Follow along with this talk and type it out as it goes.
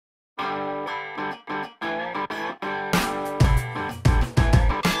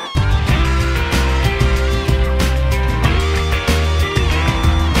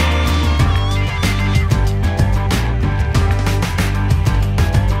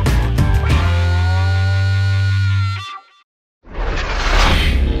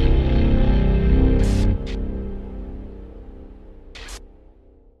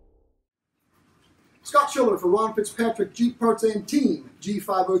for Ron Fitzpatrick Jeep Parts and Team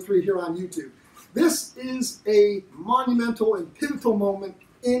G503 here on YouTube. This is a monumental and pivotal moment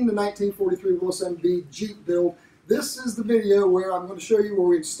in the 1943 Willys MB Jeep build. This is the video where I'm going to show you where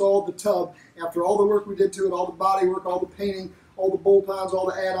we installed the tub after all the work we did to it, all the body work, all the painting, all the bolt-ons, all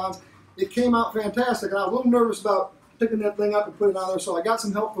the add-ons. It came out fantastic, and I was a little nervous about picking that thing up and putting it on there, so I got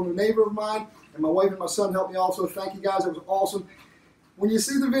some help from a neighbor of mine, and my wife and my son helped me also. Thank you guys, it was awesome. When you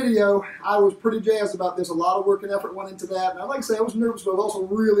see the video, I was pretty jazzed about this. A lot of work and effort went into that. And I'd like to say I was nervous, but I was also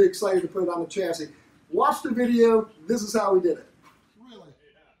really excited to put it on the chassis. Watch the video. This is how we did it. Really?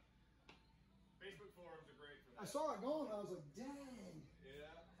 Yeah. Facebook forums are great for that. I saw it going, and I was like, dang.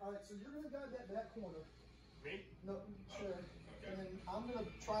 Yeah. All right, so you're going to guide that back corner. Me? No, sure. Okay. And then I'm going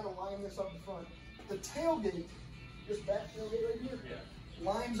to try to line this up in front. The tailgate, this back tailgate right here,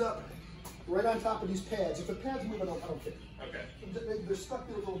 lines up right on top of these pads. If the pads move, I don't fit. Okay. They're stuck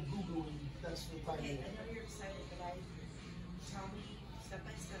there with a little boo-boo, and that's the time. Okay, I know you're excited, but tell me step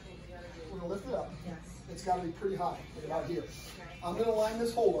by step what we gotta do. We're gonna lift it up. Yes. It's gotta be pretty high, like about here. Okay. I'm gonna line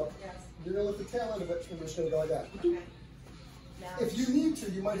this hole up. Yes. You're gonna lift the tail end of it, and we're just gonna go like that. Okay. Now, If you need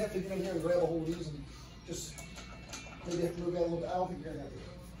to, you might have to get in here and grab a hold of these and just maybe have to move that a little bit. I don't think you're gonna have to.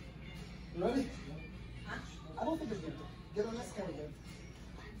 You ready? huh? I don't think it's gonna. Get on that corner again.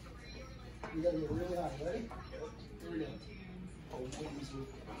 You gotta get really high. Ready? Here we go. Oh, please,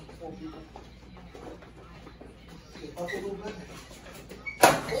 four people. Get up a little bit.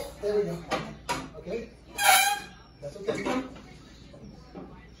 Oh, there we go. Okay. That's okay.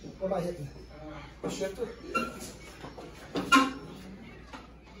 What am I hitting? The shifter?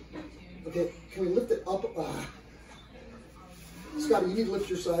 Okay, can we lift it up? Scotty, you need to lift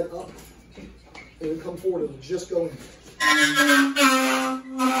your side up. And then come forward, it'll just go in.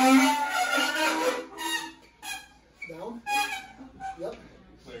 Down. Yep.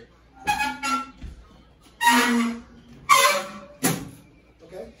 Clear.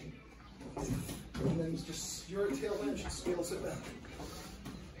 Okay. And then just your tail end should be able to sit down.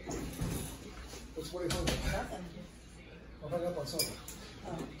 What's what are you holding? Nothing. I'll hang up on something.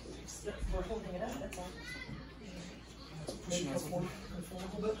 We're holding it up, that's all. Maybe come forward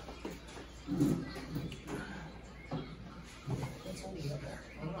a little bit. That's holding it up there.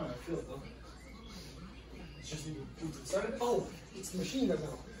 I don't know, I feel it though. It's just need to move to the side. Oh, it's the machine gun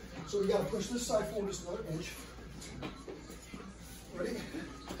now. So we got to push this side forward just another inch. Ready?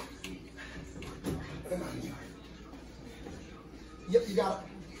 Come on here. Yep, you got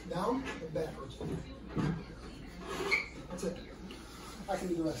it. Down and backwards. That's it. I can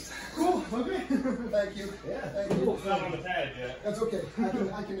do the rest. Cool, okay. Thank you. Yeah. Thank you. It's not on the pad yet. That's okay.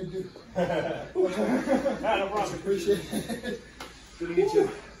 I can do. No problem. Appreciate it. Good to meet you.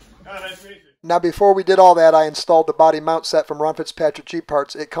 Oh, nice to meet you. Now before we did all that, I installed the body mount set from Ron Fitzpatrick Jeep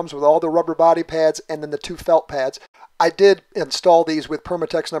Parts. It comes with all the rubber body pads and then the two felt pads. I did install these with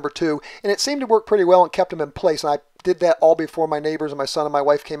Permatex number 2, and it seemed to work pretty well and kept them in place. And I did that all before my neighbors and my son and my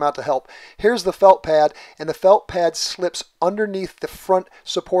wife came out to help. Here's the felt pad, and the felt pad slips underneath the front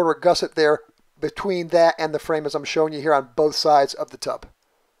support or gusset there between that and the frame, as I'm showing you here on both sides of the tub.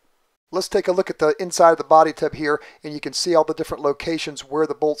 Let's take a look at the inside of the body tub here, and you can see all the different locations where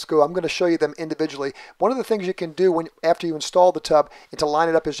the bolts go. I'm going to show you them individually. One of the things you can do after you install the tub and to line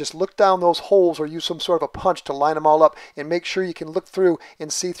it up is just look down those holes or use some sort of a punch to line them all up and make sure you can look through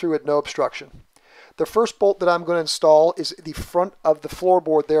and see through with no obstruction. The first bolt that I'm going to install is the front of the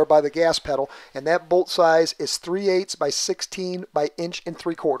floorboard there by the gas pedal, and that bolt size is 3/8 by 16 by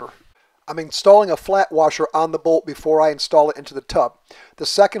 1.75 inches. I'm installing a flat washer on the bolt before I install it into the tub. The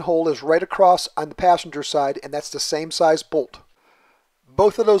second hole is right across on the passenger side, and that's the same size bolt.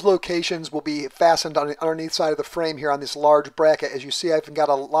 Both of those locations will be fastened on the underneath side of the frame here on this large bracket. As you see, I've got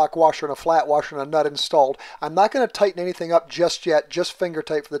a lock washer and a flat washer and a nut installed. I'm not going to tighten anything up just yet, just finger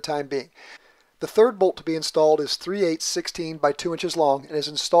tight for the time being. The third bolt to be installed is 3/8 16 by 2 inches long and is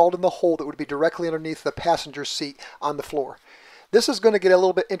installed in the hole that would be directly underneath the passenger seat on the floor. This is going to get a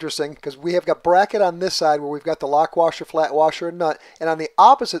little bit interesting because we have got bracket on this side where we've got the lock washer, flat washer, and nut. And on the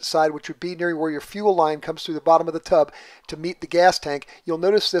opposite side, which would be near where your fuel line comes through the bottom of the tub to meet the gas tank, you'll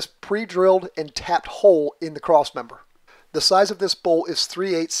notice this pre-drilled and tapped hole in the cross member. The size of this bolt is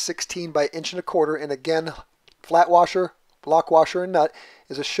 3/8 16 by 1.25 inches, and again, flat washer, lock washer, and nut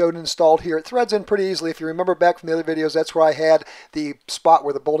is shown and installed here. It threads in pretty easily. If you remember back from the other videos, that's where I had the spot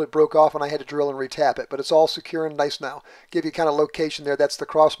where the bolt had broke off and I had to drill and retap it. But it's all secure and nice now. Give you kind of location there. That's the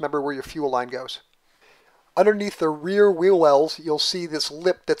cross member where your fuel line goes. Underneath the rear wheel wells, you'll see this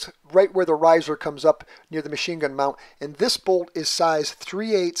lip that's right where the riser comes up near the machine gun mount. And this bolt is size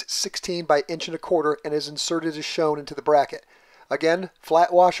 3/8 16 by 1.25 inches and is inserted as shown into the bracket. Again,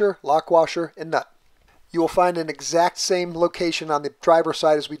 flat washer, lock washer, and nut. You will find an exact same location on the driver's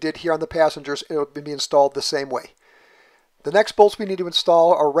side as we did here on the passengers, and it will be installed the same way. The next bolts we need to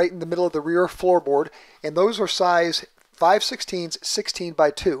install are right in the middle of the rear floorboard, and those are size 5/16 16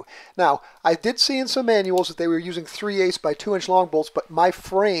 by 2. Now, I did see in some manuals that they were using 3/8 by 2-inch long bolts, but my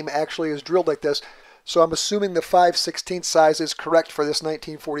frame actually is drilled like this, so I'm assuming the 5/16 size is correct for this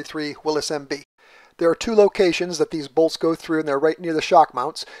 1943 Willys MB. There are two locations that these bolts go through, and they're right near the shock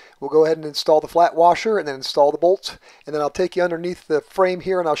mounts. We'll go ahead and install the flat washer and then install the bolts, and then I'll take you underneath the frame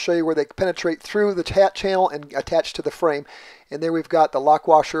here and I'll show you where they penetrate through the hat channel and attach to the frame. And there we've got the lock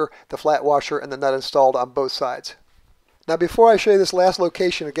washer, the flat washer, and the nut installed on both sides. Now, before I show you this last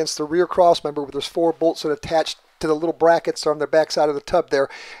location against the rear cross member where there's 4 bolts that are attached to the little brackets on the back side of the tub there,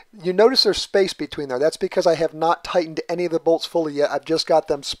 you notice there's space between there. That's because I have not tightened any of the bolts fully yet. I've just got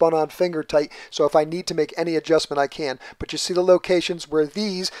them spun on finger tight, so if I need to make any adjustment I can. But you see the locations where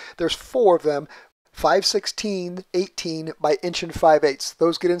there's 4 of them, 5/16 18 by 1 5/8.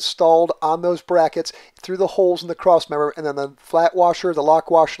 Those get installed on those brackets through the holes in the cross member, and then the flat washer, the lock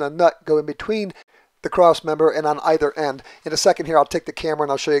washer, and the nut go in between the cross member and on either end. In a second here, I'll take the camera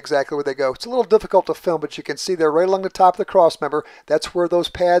and I'll show you exactly where they go. It's a little difficult to film, but you can see they're right along the top of the cross member. That's where those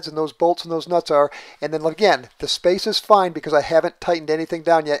pads and those bolts and those nuts are. And then again, the space is fine because I haven't tightened anything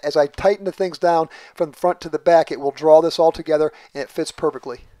down yet. As I tighten the things down from front to the back, it will draw this all together and it fits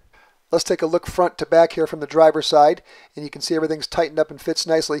perfectly. Let's take a look front to back here from the driver's side, and you can see everything's tightened up and fits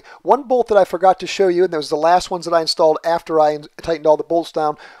nicely. One bolt that I forgot to show you, and that was the last ones that I installed after I tightened all the bolts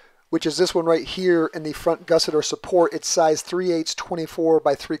down, which is this one right here in the front gusset or support. It's size 3/8 24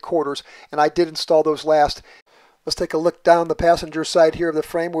 by 3/4, and I did install those last. Let's take a look down the passenger side here of the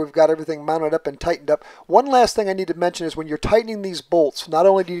frame where we've got everything mounted up and tightened up. One last thing I need to mention is when you're tightening these bolts, not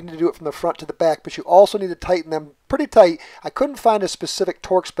only do you need to do it from the front to the back, but you also need to tighten them pretty tight. I couldn't find a specific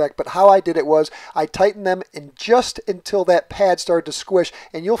torque spec, but how I did it was I tightened them in just until that pad started to squish,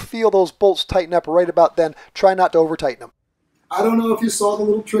 and you'll feel those bolts tighten up right about then. Try not to over tighten them. I don't know if you saw the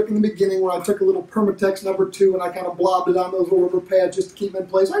little trick in the beginning where I took a little Permatex number 2 and I kind of blobbed it on those little rubber pads just to keep them in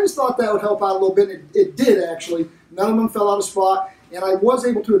place. I just thought that would help out a little bit, and it did actually. None of them fell out of spot, and I was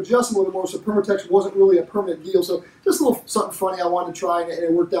able to adjust them a little more, so Permatex wasn't really a permanent deal. So just a little something funny I wanted to try, and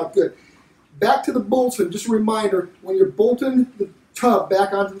it worked out good. Back to the bolts, and just a reminder, when you're bolting the tub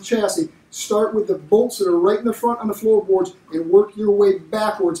back onto the chassis, start with the bolts that are right in the front on the floorboards and work your way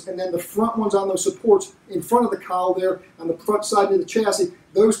backwards, and then the front ones on those supports in front of the cowl there on the front side of the chassis,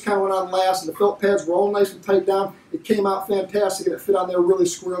 those kind of went on last, and the felt pads were all nice and tight down. It came out fantastic, and it fit on there really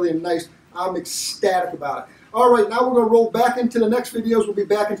squarely and nice. I'm ecstatic about it. All right, now we're going to roll back into the next videos. We'll be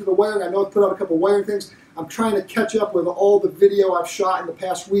back into the wiring. I know I've put out a couple wiring things. I'm trying to catch up with all the video I've shot in the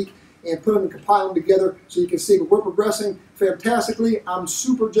past week and put them and compile them together so you can see. But we're progressing fantastically. I'm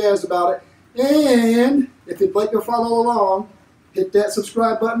super jazzed about it. And if you'd like to follow along, hit that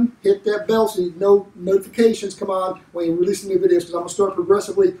subscribe button, hit that bell so you know notifications come on when you release new videos, because I'm going to start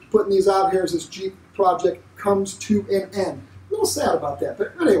progressively putting these out here as this Jeep project comes to an end. A little sad about that,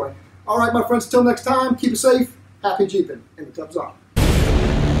 but anyway. All right, my friends, until next time, keep it safe, happy Jeeping, and the tub's on.